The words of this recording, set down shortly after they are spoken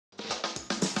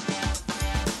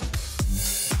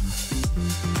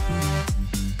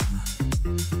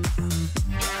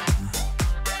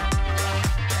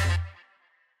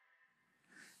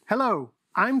Hello,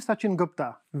 I'm Sachin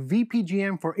Gupta, VP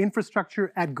GM for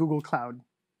Infrastructure at Google Cloud.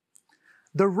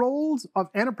 The roles of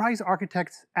enterprise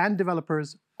architects and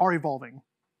developers are evolving.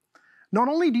 Not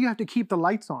only do you have to keep the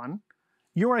lights on,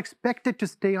 you are expected to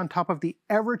stay on top of the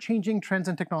ever-changing trends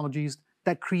and technologies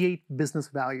that create business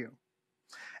value.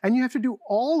 And you have to do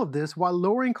all of this while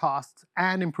lowering costs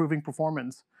and improving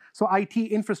performance, so IT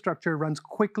infrastructure runs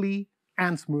quickly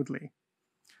and smoothly.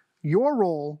 Your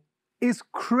role is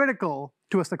critical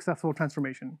to a successful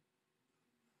transformation.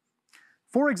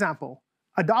 For example,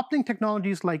 adopting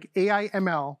technologies like AI,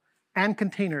 ML, and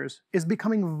containers is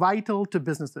becoming vital to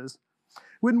businesses,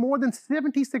 with more than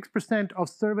 76% of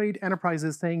surveyed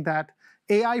enterprises saying that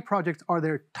AI projects are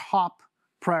their top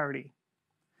priority.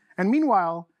 And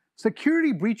meanwhile,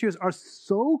 security breaches are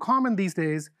so common these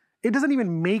days, it doesn't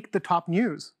even make the top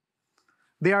news.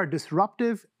 They are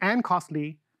disruptive and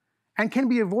costly, and can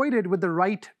be avoided with the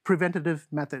right preventative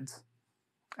methods.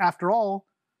 After all,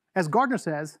 as Gartner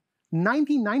says,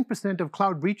 99% of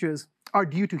cloud breaches are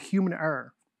due to human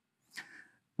error.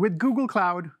 With Google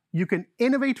Cloud, you can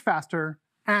innovate faster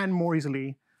and more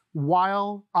easily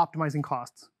while optimizing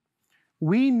costs.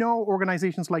 We know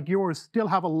organizations like yours still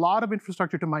have a lot of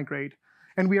infrastructure to migrate,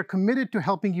 and we are committed to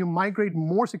helping you migrate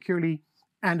more securely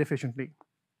and efficiently.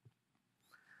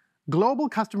 Global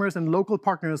customers and local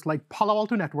partners like Palo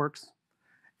Alto Networks,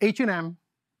 H&M,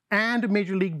 and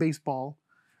Major League Baseball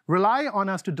rely on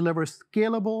us to deliver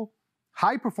scalable,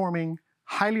 high-performing,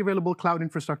 highly available cloud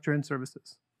infrastructure and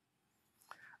services.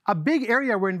 A big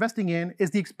area we're investing in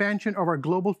is the expansion of our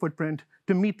global footprint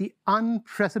to meet the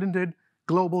unprecedented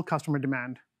global customer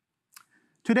demand.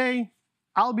 Today,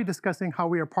 I'll be discussing how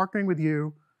we are partnering with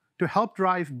you to help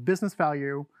drive business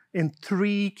value in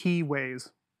 3 key ways.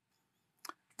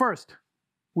 First,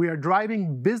 we are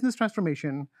driving business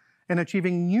transformation and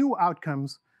achieving new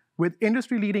outcomes with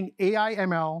industry-leading AI,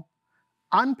 ML,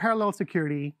 unparalleled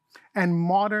security, and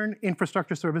modern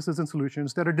infrastructure services and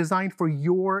solutions that are designed for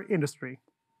your industry.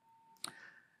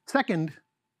 Second,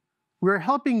 we're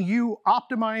helping you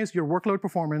optimize your workload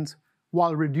performance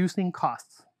while reducing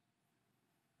costs.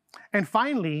 And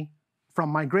finally, from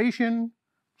migration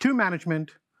to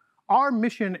management, our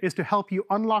mission is to help you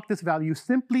unlock this value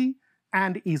simply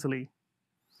and easily.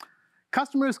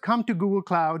 Customers come to Google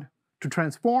Cloud to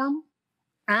transform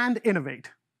and innovate.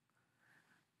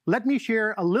 Let me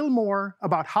share a little more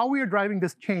about how we are driving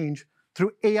this change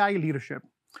through AI leadership,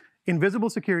 invisible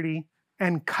security,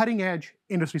 and cutting-edge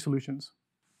industry solutions.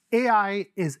 AI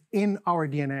is in our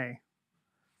DNA,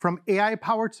 from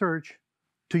AI-powered search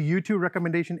to YouTube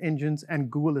recommendation engines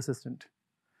and Google Assistant.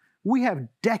 We have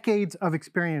decades of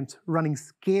experience running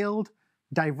scaled,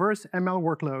 diverse ML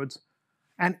workloads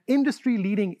and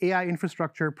industry-leading AI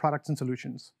infrastructure products and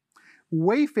solutions.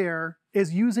 Wayfair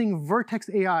is using Vertex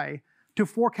AI to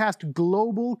forecast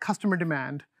global customer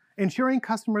demand, ensuring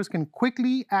customers can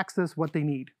quickly access what they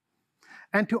need,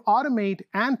 and to automate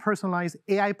and personalize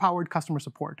AI-powered customer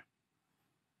support.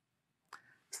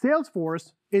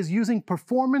 Salesforce is using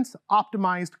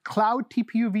performance-optimized Cloud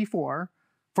TPU v4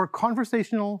 for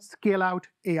conversational scale-out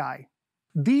AI.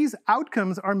 These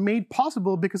outcomes are made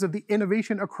possible because of the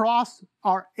innovation across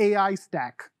our AI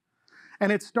stack.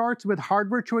 And it starts with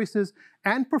hardware choices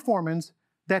and performance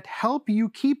that help you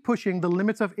keep pushing the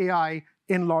limits of AI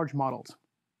in large models.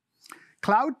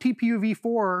 Cloud TPU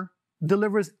v4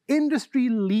 delivers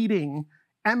industry-leading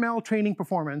ML training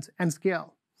performance and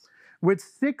scale. With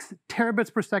 6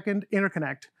 terabits per second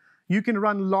interconnect, you can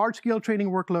run large-scale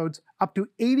training workloads up to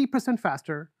 80%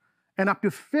 faster and up to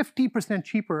 50%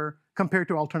 cheaper compared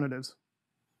to alternatives.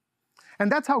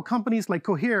 And that's how companies like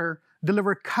Cohere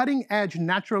deliver cutting-edge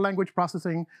natural language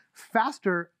processing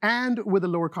faster and with a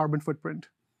lower carbon footprint.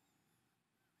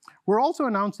 We're also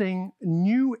announcing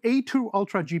new A2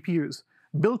 Ultra GPUs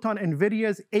built on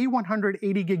NVIDIA's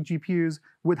A180 gig GPUs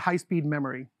with high-speed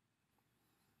memory.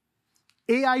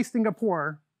 AI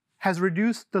Singapore has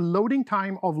reduced the loading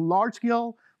time of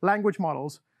large-scale language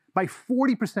models by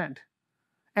 40%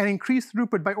 and increased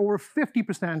throughput by over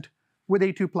 50% with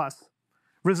A2+,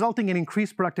 resulting in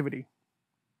increased productivity.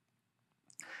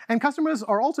 And customers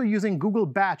are also using Google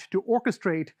Batch to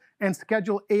orchestrate and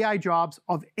schedule AI jobs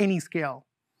of any scale.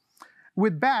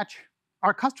 With Batch,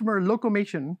 our customer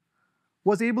Locomation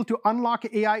was able to unlock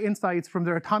AI insights from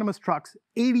their autonomous trucks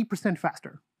 80%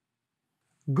 faster.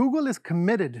 Google is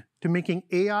committed to making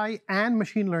AI and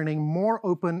machine learning more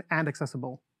open and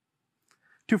accessible.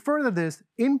 To further this,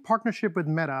 in partnership with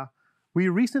Meta, we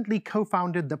recently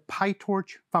co-founded the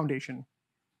PyTorch Foundation.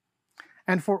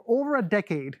 And for over a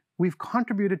decade, we've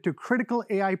contributed to critical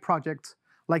AI projects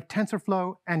like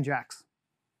TensorFlow and JAX.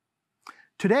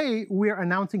 Today, we are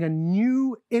announcing a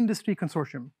new industry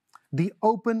consortium, the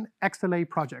Open XLA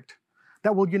project,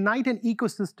 that will unite an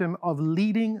ecosystem of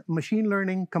leading machine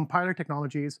learning compiler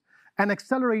technologies and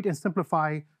accelerate and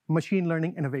simplify machine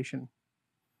learning innovation.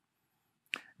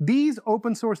 These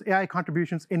open source AI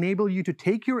contributions enable you to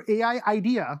take your AI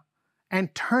idea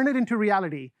and turn it into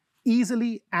reality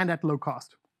easily and at low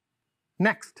cost.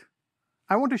 Next,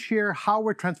 I want to share how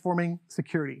we're transforming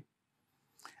security.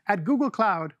 At Google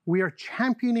Cloud, we are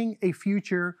championing a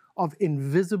future of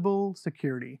invisible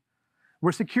security,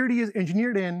 where security is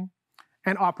engineered in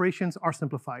and operations are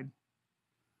simplified.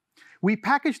 We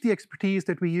package the expertise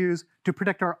that we use to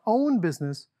protect our own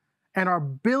business and our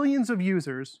billions of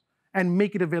users and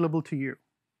make it available to you.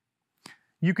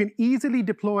 You can easily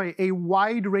deploy a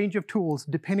wide range of tools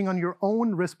depending on your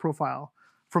own risk profile,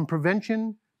 from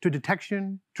prevention to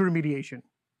detection to remediation.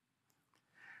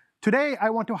 Today, I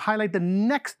want to highlight the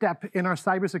next step in our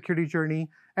cybersecurity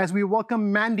journey as we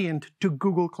welcome Mandiant to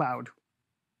Google Cloud.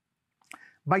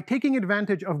 By taking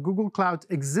advantage of Google Cloud's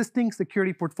existing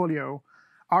security portfolio,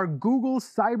 our Google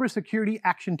Cybersecurity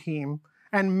Action Team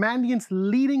and Mandiant's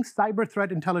leading cyber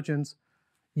threat intelligence,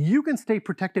 you can stay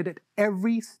protected at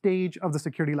every stage of the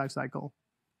security lifecycle.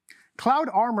 Cloud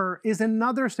Armor is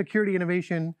another security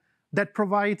innovation that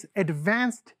provides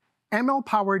advanced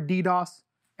ML-powered DDoS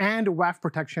and WAF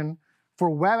protection for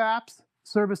web apps,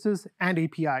 services, and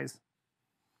APIs.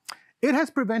 It has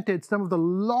prevented some of the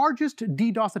largest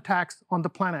DDoS attacks on the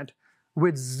planet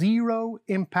with zero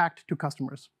impact to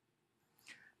customers.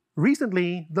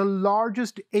 Recently, the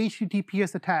largest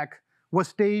HTTPS attack was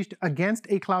staged against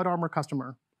a Cloud Armor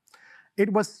customer.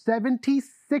 It was 76%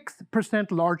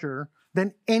 larger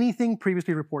than anything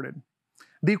previously reported,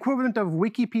 the equivalent of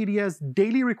Wikipedia's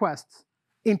daily requests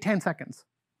in 10 seconds.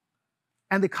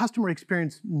 And the customer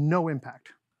experienced no impact.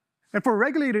 And for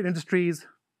regulated industries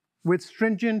with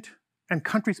stringent and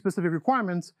country-specific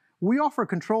requirements, we offer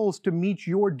controls to meet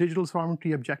your digital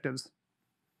sovereignty objectives.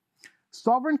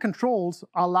 Sovereign controls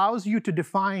allows you to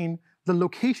define the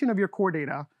location of your core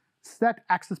data, set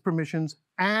access permissions,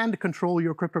 and control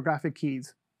your cryptographic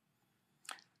keys.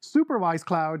 Supervised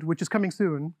Cloud, which is coming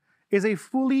soon, is a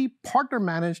fully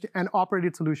partner-managed and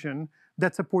operated solution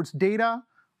that supports data,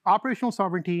 operational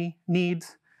sovereignty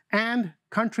needs, and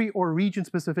country or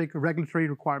region-specific regulatory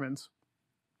requirements.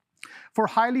 For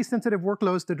highly sensitive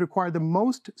workloads that require the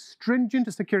most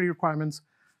stringent security requirements,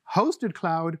 Hosted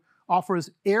Cloud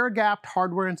offers air-gapped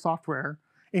hardware and software,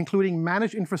 including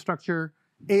managed infrastructure,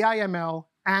 AI/ML,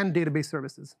 and database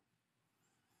services.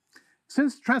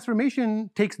 Since transformation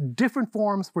takes different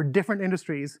forms for different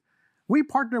industries, we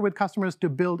partner with customers to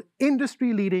build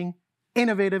industry-leading,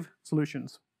 innovative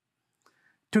solutions.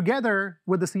 Together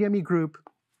with the CME Group,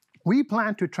 we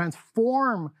plan to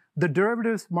transform the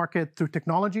derivatives market through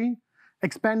technology,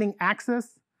 expanding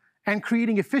access, and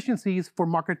creating efficiencies for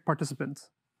market participants.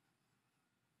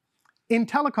 In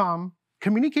telecom,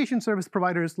 communication service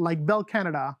providers like Bell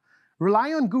Canada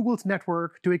rely on Google's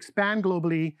network to expand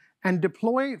globally and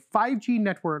deploy 5G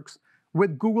networks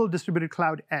with Google Distributed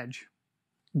Cloud Edge.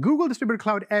 Google Distributed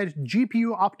Cloud Edge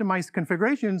GPU-optimized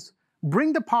configurations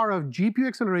bring the power of GPU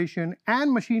acceleration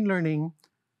and machine learning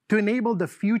to enable the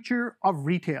future of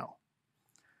retail.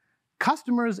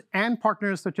 Customers and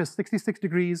partners such as 66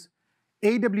 Degrees,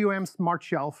 AWM Smart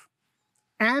Shelf,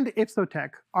 and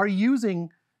Ipsotech are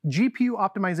using GPU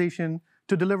optimization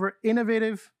to deliver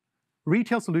innovative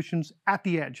retail solutions at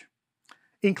the edge,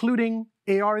 including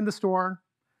AR in the store,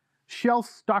 shelf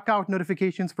stockout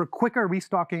notifications for quicker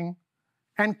restocking,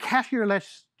 and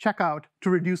cashier-less checkout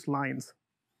to reduce lines.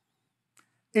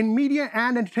 In media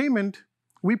and entertainment,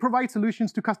 we provide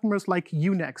solutions to customers like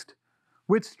Unext,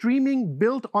 with streaming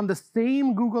built on the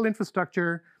same Google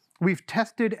infrastructure we've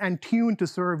tested and tuned to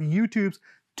serve YouTube's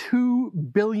 2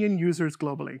 billion users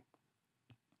globally.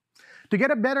 To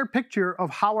get a better picture of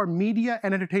how our media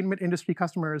and entertainment industry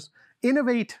customers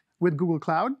innovate with Google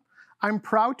Cloud, I'm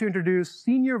proud to introduce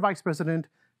Senior Vice President,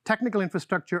 Technical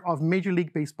Infrastructure of Major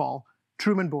League Baseball,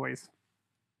 Truman Boyes.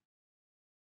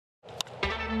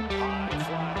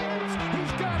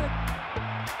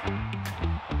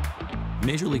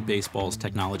 Major League Baseball's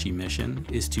technology mission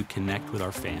is to connect with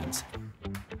our fans.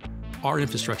 Our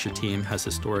infrastructure team has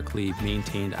historically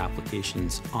maintained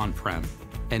applications on-prem,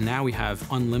 and now we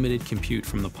have unlimited compute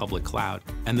from the public cloud.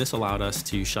 And this allowed us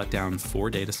to shut down 4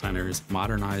 data centers,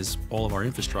 modernize all of our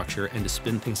infrastructure, and to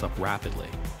spin things up rapidly.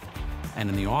 And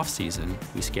in the off-season,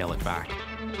 we scale it back.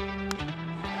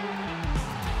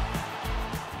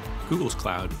 Google's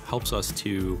cloud helps us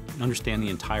to understand the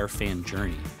entire fan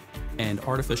journey. And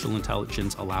artificial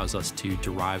intelligence allows us to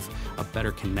derive a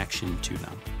better connection to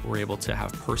them. We're able to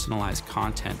have personalized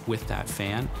content with that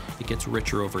fan. It gets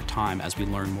richer over time as we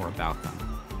learn more about them.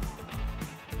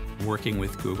 Working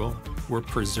with Google, we're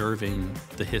preserving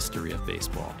the history of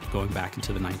baseball, going back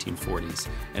into the 1940s,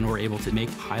 and we're able to make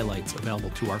highlights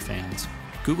available to our fans.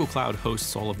 Google Cloud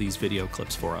hosts all of these video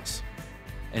clips for us.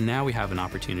 And now we have an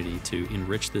opportunity to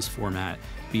enrich this format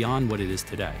beyond what it is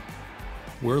today.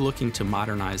 We're looking to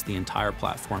modernize the entire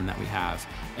platform that we have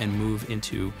and move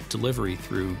into delivery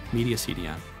through Media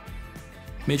CDN.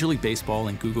 Major League Baseball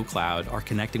and Google Cloud are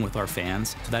connecting with our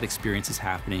fans, so that experience is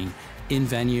happening in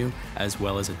venue as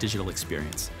well as a digital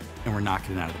experience, and we're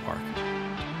knocking it out of the park.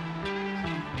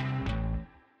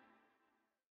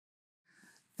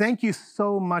 Thank you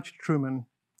so much, Truman.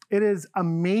 It is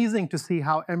amazing to see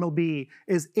how MLB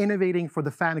is innovating for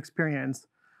the fan experience,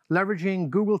 leveraging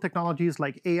Google technologies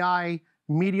like AI,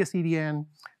 Media CDN,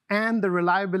 and the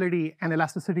reliability and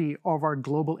elasticity of our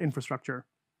global infrastructure.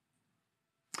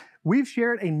 We've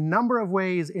shared a number of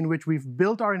ways in which we've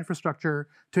built our infrastructure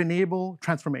to enable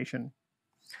transformation.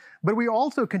 But we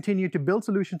also continue to build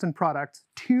solutions and products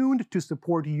tuned to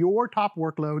support your top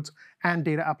workloads and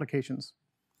data applications.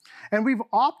 And we've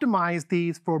optimized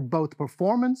these for both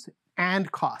performance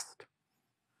and cost.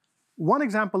 One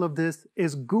example of this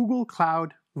is Google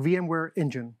Cloud VMware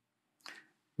Engine.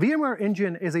 VMware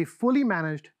Engine is a fully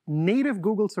managed native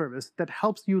Google service that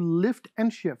helps you lift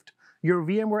and shift your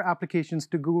VMware applications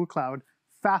to Google Cloud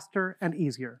faster and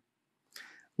easier.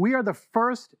 We are the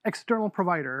first external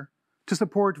provider to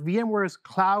support VMware's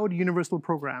Cloud Universal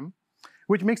program,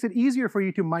 which makes it easier for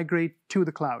you to migrate to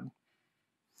the cloud.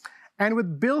 And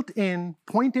with built-in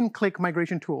point-and-click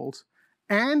migration tools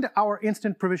and our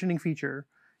instant provisioning feature,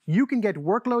 you can get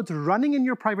workloads running in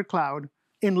your private cloud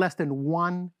in less than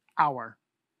 1 hour.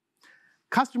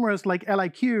 Customers like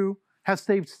LIQ have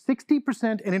saved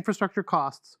 60% in infrastructure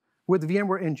costs with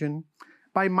VMware Engine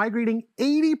by migrating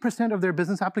 80% of their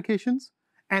business applications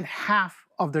and half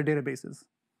of their databases.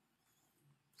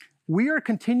 We are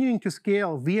continuing to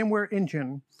scale VMware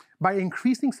Engine by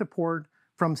increasing support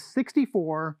from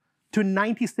 64 to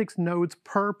 96 nodes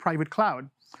per private cloud,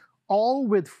 all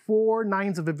with 4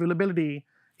 nines of availability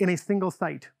in a single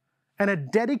site, and a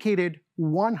dedicated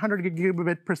 100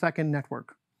 gigabit per second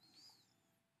network.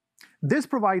 This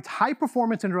provides high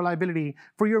performance and reliability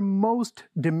for your most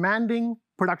demanding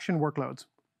production workloads.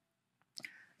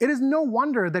 It is no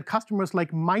wonder that customers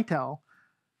like Mitel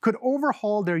could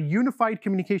overhaul their unified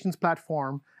communications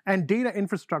platform and data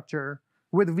infrastructure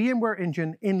with VMware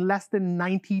Engine in less than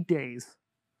 90 days.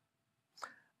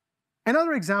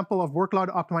 Another example of workload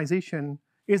optimization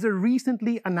is a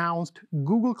recently announced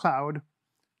Google Cloud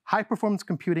high-performance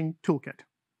computing toolkit.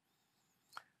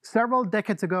 Several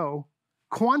decades ago,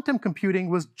 quantum computing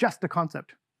was just a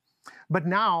concept. But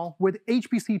now, with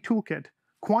HPC Toolkit,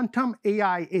 quantum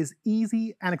AI is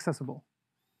easy and accessible.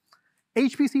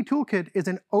 HPC Toolkit is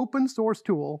an open source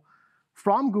tool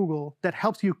from Google that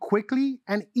helps you quickly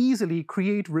and easily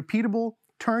create repeatable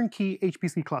turnkey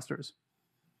HPC clusters.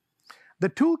 The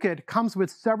toolkit comes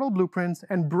with several blueprints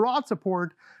and broad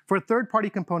support for third-party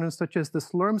components such as the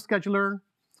Slurm scheduler,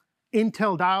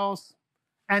 Intel DIOS,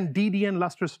 and DDN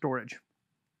Lustre storage.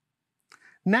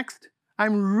 Next,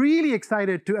 I'm really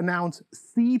excited to announce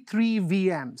C3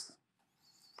 VMs.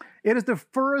 It is the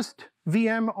first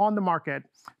VM on the market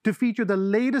to feature the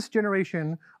latest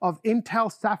generation of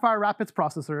Intel Sapphire Rapids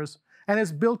processors and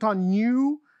is built on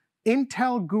new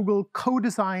Intel Google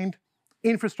co-designed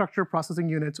infrastructure processing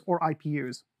units, or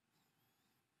IPUs.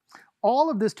 All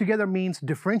of this together means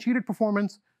differentiated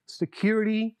performance,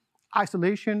 security,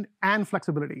 isolation, and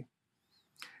flexibility.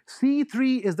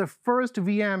 C3 is the first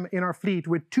VM in our fleet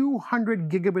with 200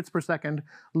 gigabits per second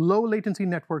low latency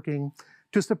networking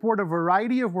to support a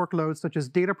variety of workloads such as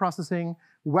data processing,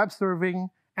 web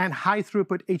serving, and high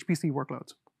throughput HPC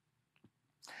workloads.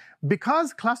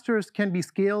 Because clusters can be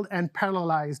scaled and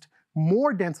parallelized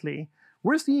more densely,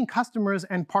 we're seeing customers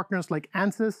and partners like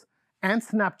Ansys and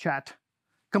Snapchat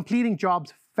completing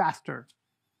jobs faster.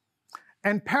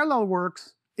 And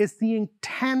Parallelworks is seeing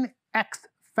 10x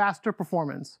faster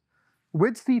performance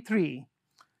with C3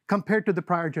 compared to the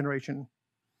prior generation.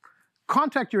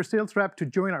 Contact your sales rep to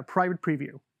join our private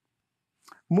preview.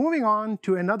 Moving on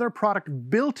to another product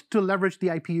built to leverage the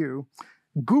IPU,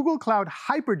 Google Cloud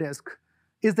Hyperdisk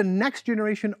is the next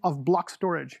generation of block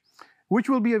storage, which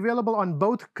will be available on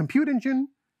both Compute Engine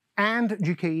and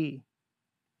GKE.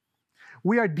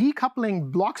 We are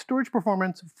decoupling block storage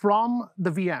performance from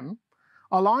the VM,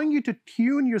 allowing you to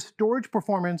tune your storage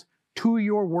performance to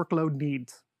your workload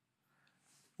needs.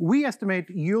 we estimate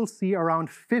you'll see around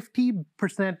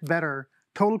 50% better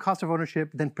total cost of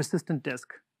ownership than persistent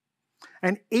disk,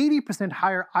 and 80%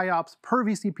 higher IOPS per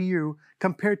vCPU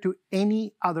compared to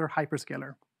any other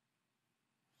hyperscaler.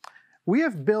 We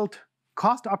have built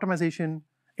cost optimization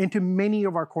into many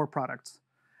of our core products,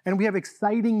 and we have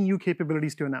exciting new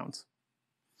capabilities to announce.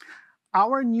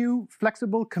 Our new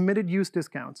flexible committed use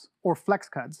discounts, or flex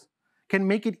cuts, can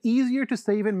make it easier to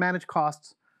save and manage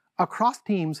costs across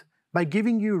teams by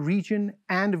giving you region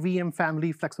and VM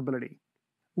family flexibility.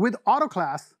 With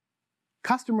AutoClass,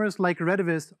 customers like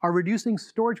Redis are reducing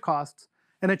storage costs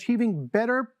and achieving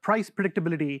better price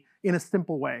predictability in a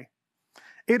simple way.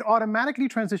 It automatically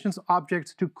transitions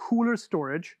objects to cooler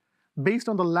storage based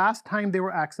on the last time they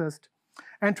were accessed,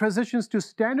 and transitions to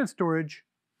standard storage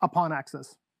upon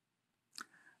access.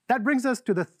 That brings us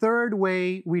to the third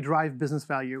way we drive business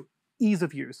value: ease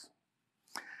of use.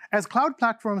 As cloud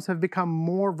platforms have become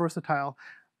more versatile,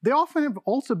 they often have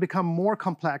also become more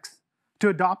complex to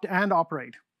adopt and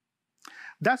operate.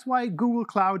 That's why Google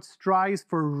Cloud strives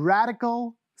for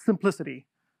radical simplicity,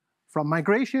 from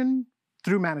migration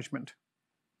through management.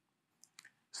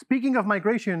 Speaking of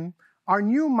migration, our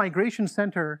new Migration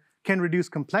Center can reduce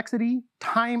complexity,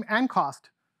 time, and cost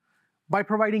by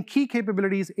providing key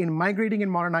capabilities in migrating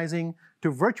and modernizing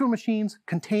to virtual machines,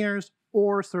 containers,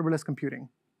 or serverless computing.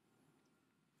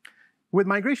 With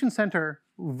Migration Center,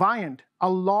 Viant, a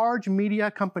large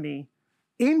media company,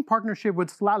 in partnership with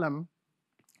Slalom,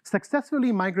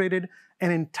 successfully migrated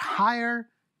an entire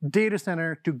data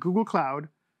center to Google Cloud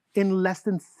in less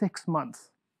than 6 months.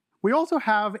 We also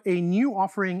have a new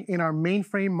offering in our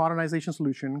mainframe modernization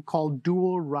solution called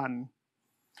Dual Run.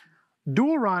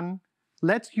 Dual Run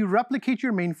lets you replicate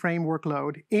your mainframe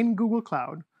workload in Google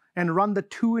Cloud and run the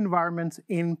two environments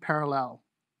in parallel.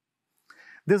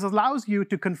 This allows you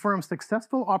to confirm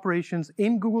successful operations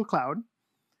in Google Cloud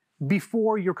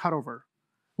before your cutover,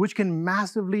 which can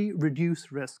massively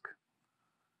reduce risk.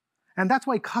 And that's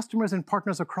why customers and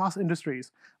partners across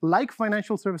industries, like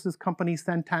financial services company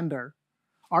Santander,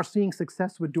 are seeing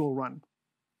success with Dual Run.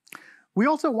 We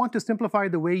also want to simplify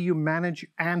the way you manage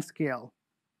and scale.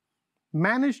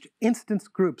 Managed Instance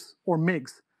Groups, or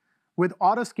MIGs, with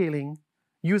auto-scaling,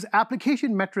 use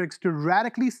application metrics to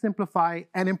radically simplify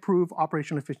and improve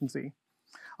operational efficiency,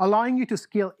 allowing you to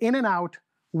scale in and out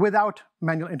without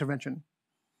manual intervention.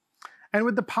 And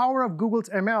with the power of Google's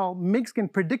ML, MIGs can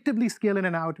predictably scale in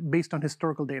and out based on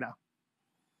historical data.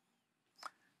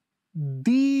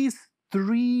 These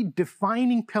three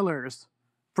defining pillars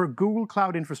for Google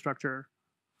Cloud infrastructure,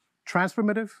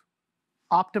 transformative,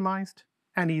 optimized,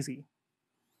 and easy,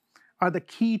 are the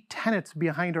key tenets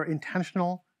behind our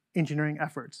intentional engineering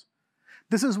efforts.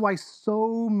 This is why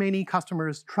so many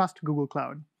customers trust Google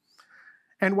Cloud,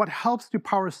 and what helps to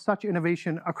power such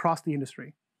innovation across the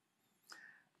industry.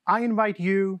 I invite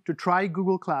you to try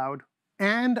Google Cloud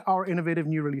and our innovative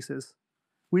new releases.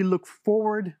 We look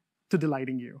forward to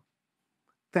delighting you.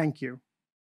 Thank you.